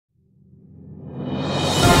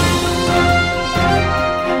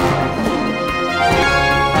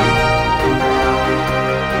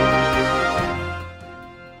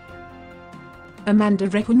Amanda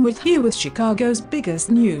Reckonworth here with Chicago's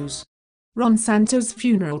biggest news. Ron Santo's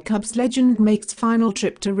funeral. Cubs legend makes final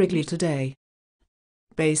trip to Wrigley today.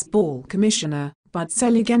 Baseball Commissioner Bud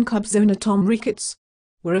Selig and Cubs owner Tom Ricketts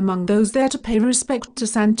were among those there to pay respect to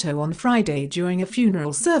Santo on Friday during a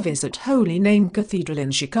funeral service at Holy Name Cathedral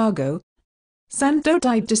in Chicago. Santo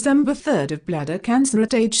died December 3 of bladder cancer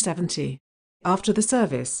at age 70. After the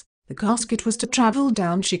service, the casket was to travel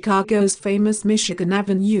down Chicago's famous Michigan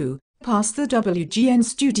Avenue, past the WGN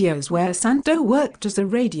studios where Santo worked as a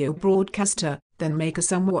radio broadcaster, then make a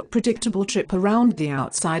somewhat predictable trip around the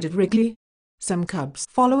outside of Wrigley. Some Cubs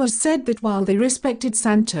followers said that while they respected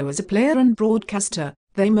Santo as a player and broadcaster,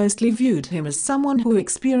 they mostly viewed him as someone who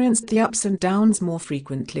experienced the ups and downs more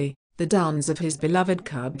frequently, the downs of his beloved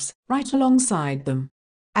Cubs, right alongside them.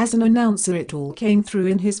 As an announcer, it all came through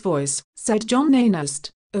in his voice, said John Anust,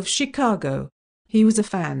 of Chicago. He was a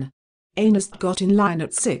fan. Anust got in line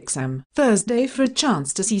at 6 a.m. Thursday for a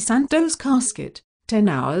chance to see Santo's casket, 10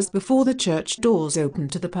 hours before the church doors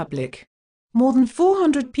opened to the public. More than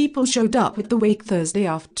 400 people showed up at the wake Thursday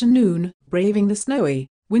afternoon, braving the snowy,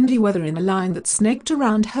 windy weather in a line that snaked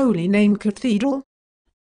around Holy Name Cathedral.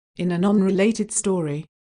 In a non-related story,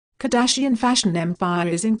 Kardashian fashion empire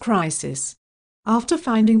is in crisis. After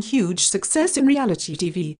finding huge success in reality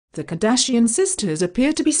TV, the Kardashian sisters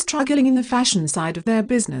appear to be struggling in the fashion side of their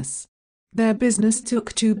business. Their business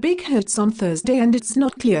took 2 big hits on Thursday, and it's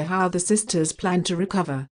not clear how the sisters plan to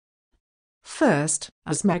recover. First,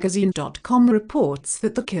 UsMagazine.com reports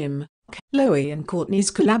that the Kim, Khloe and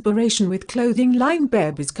Kourtney's collaboration with clothing line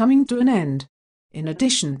Beb is coming to an end. In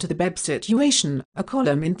addition to the Beb situation, a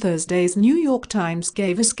column in Thursday's New York Times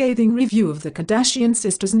gave a scathing review of the Kardashian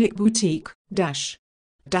sisters' Nick boutique. Dash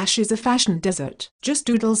is a fashion desert, just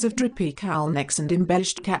doodles of drippy cowl necks and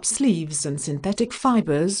embellished cap sleeves and synthetic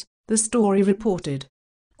fibers, the story reported.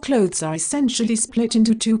 Clothes are essentially split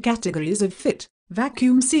into 2 categories of fit,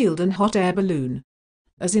 vacuum-sealed and hot air balloon.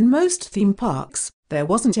 As in most theme parks, there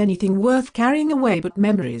wasn't anything worth carrying away but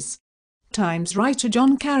memories. Times writer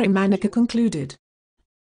John Caramanica concluded.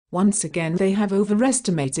 Once again they have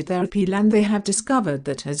overestimated their appeal, and they have discovered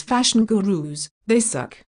that as fashion gurus, they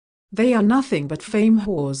suck. They are nothing but fame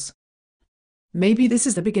whores. Maybe this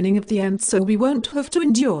is the beginning of the end, so we won't have to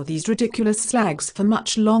endure these ridiculous slags for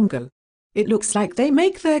much longer. It looks like they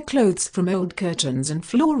make their clothes from old curtains and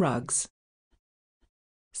floor rugs.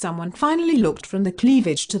 Someone finally looked from the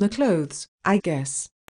cleavage to the clothes, I guess.